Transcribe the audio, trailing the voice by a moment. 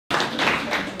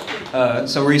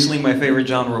So recently my favorite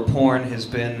genre of porn has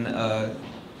been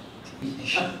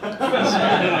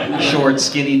short,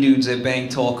 skinny dudes that bang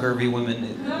tall, curvy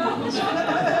women.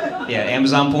 Yeah,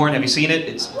 Amazon porn, have you seen it?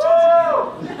 It's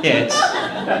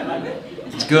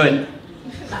good.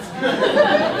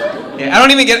 Yeah, I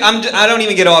don't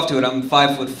even get off to it. I'm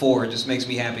 5'4". It just makes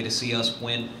me happy to see us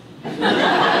win.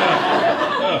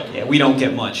 Yeah, we don't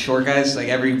get much. Short guys, like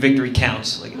every victory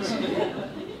counts. Like it's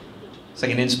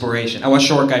like an inspiration. I watch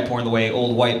short guy porn the way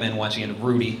old white men watching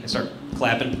Rudy. I start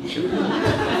clapping.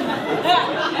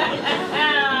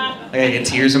 I get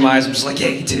tears in my eyes. I'm just like, yeah,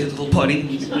 you did, little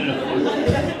putty.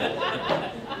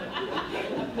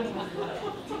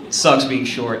 It sucks being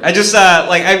short. I just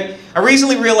I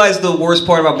recently realized the worst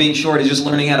part about being short is just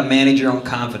learning how to manage your own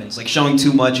confidence. Like showing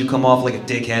too much, you come off like a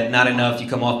dickhead. Not enough, you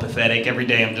come off pathetic. Every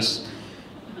day I'm just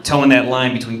towing that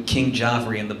line between King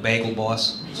Joffrey and the Bagel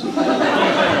Boss.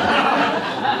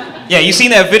 Yeah, you seen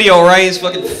that video, right? He's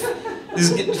fucking,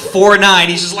 this is 4'9".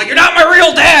 He's just like, you're not my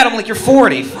real dad. I'm like, you're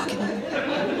 40. Fucking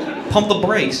pump the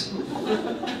brakes.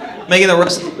 Making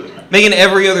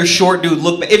every other short dude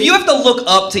look bad. If you have to look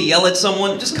up to yell at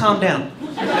someone, just calm down.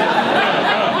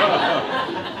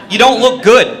 You don't look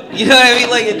good. You know what I mean?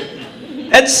 Like,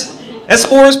 that's the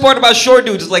worst part about short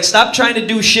dudes. Is like, stop trying to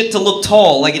do shit to look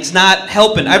tall. Like, it's not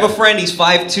helping. I have a friend, he's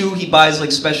 5'2". He buys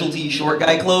like specialty short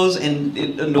guy clothes, and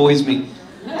it annoys me.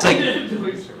 It's like,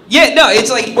 yeah, no,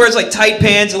 it's like he wears like tight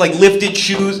pants and like lifted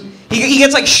shoes. He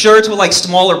gets like shirts with like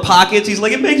smaller pockets. He's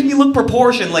like, it makes me look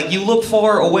proportioned. Like, you look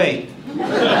far away.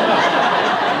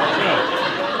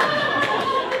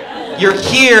 You're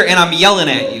here and I'm yelling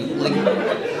at you. Like,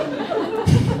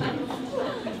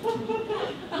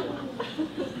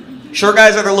 short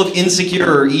guys either look insecure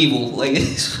or evil. Like,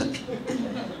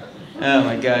 oh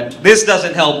my god, this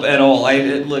doesn't help at all. I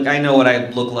know what I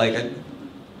look like.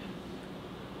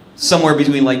 Somewhere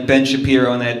between like Ben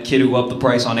Shapiro and that kid who upped the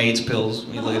price on AIDS pills.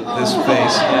 You look at this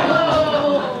face.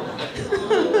 Yeah.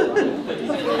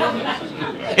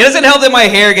 It doesn't help that my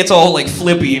hair gets all like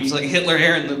flippy. It's like Hitler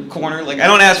hair in the corner. Like, I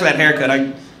don't ask for that haircut.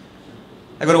 I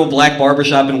go to a black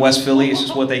barbershop in West Philly. It's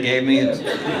just what they gave me. It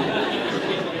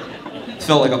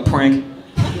felt like a prank.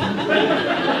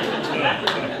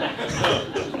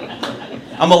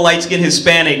 I'm a light-skinned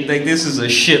Hispanic. Like, this is a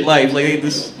shit life. Like,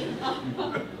 this.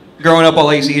 Growing up, all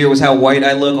I used to hear was how white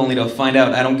I look, only to find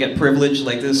out I don't get privilege.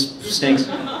 Like, this stinks.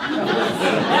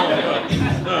 I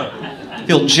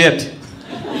feel gypped.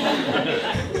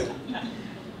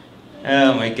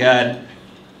 Oh my god.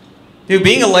 Dude,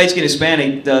 being a light-skinned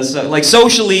Hispanic does, like,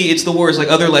 socially, it's the worst. Like,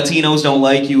 other Latinos don't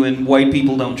like you and white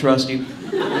people don't trust you.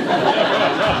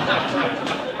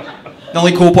 The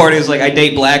only cool part is, like, I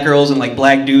date black girls and, like,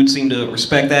 black dudes seem to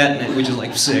respect that, which is,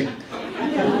 like, sick.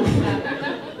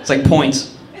 It's like points.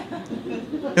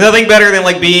 There's nothing better than,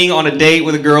 like, being on a date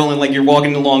with a girl and, like, you're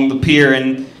walking along the pier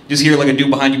and just hear, like, a dude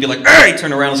behind you be like, hey!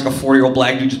 Turn around, it's like a 40-year-old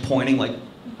black dude just pointing, like,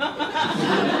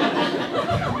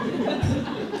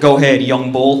 go ahead,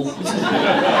 young bull.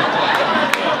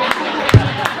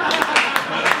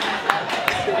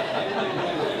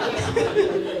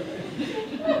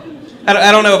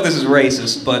 I don't know if this is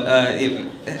racist, but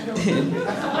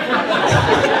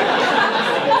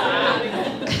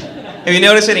have you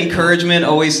noticed that encouragement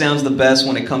always sounds the best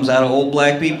when it comes out of old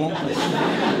black people?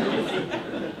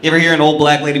 You ever hear an old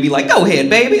black lady be like, go ahead,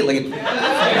 baby? Like,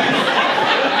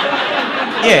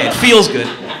 yeah, it feels good.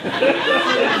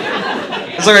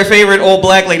 It's like our favorite old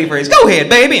black lady phrase, go ahead,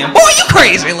 baby, and boy, you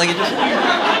crazy! Like,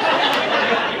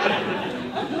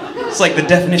 it's like the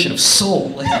definition of soul.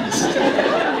 Like,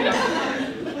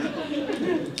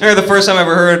 I remember the first time I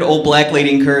ever heard old black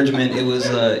lady encouragement. It was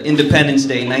Independence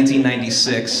Day,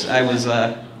 1996. I was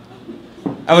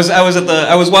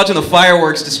watching the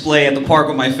fireworks display at the park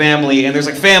with my family, and there's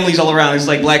like families all around. There's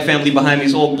like black family behind me.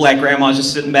 This old black grandma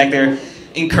just sitting back there,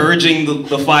 encouraging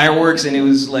the fireworks, and it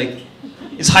was like,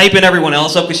 it's hyping everyone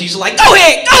else up because she's like, go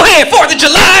ahead, 4th of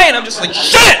July, and I'm just like,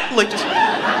 shit, like just.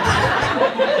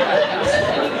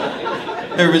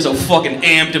 Never been so fucking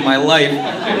amped in my life.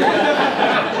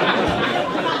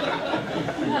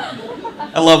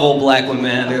 I love old black women,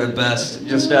 man. They're the best.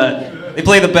 Just, they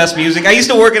play the best music. I used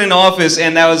to work in an office,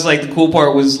 and that was like, the cool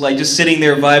part was like just sitting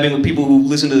there vibing with people who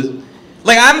listen to,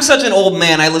 like, I'm such an old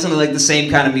man. I listen to like the same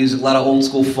kind of music, a lot of old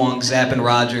school funk, Zapp and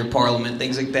Roger, Parliament,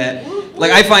 things like that.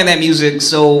 Like, I find that music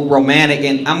so romantic,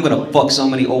 and I'm gonna fuck so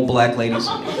many old black ladies.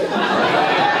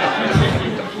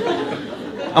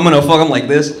 I'm gonna fuck them like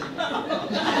this.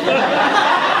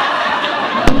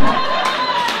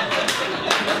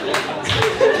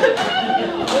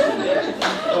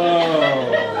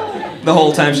 The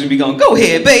whole time she'd be going, go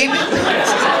ahead, baby.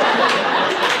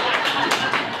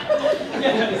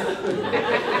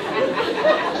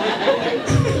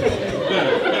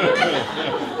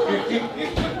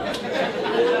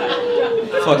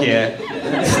 Fuck yeah.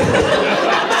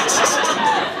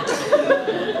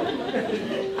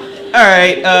 All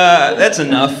right, that's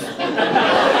enough.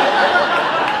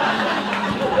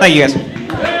 Thank you guys.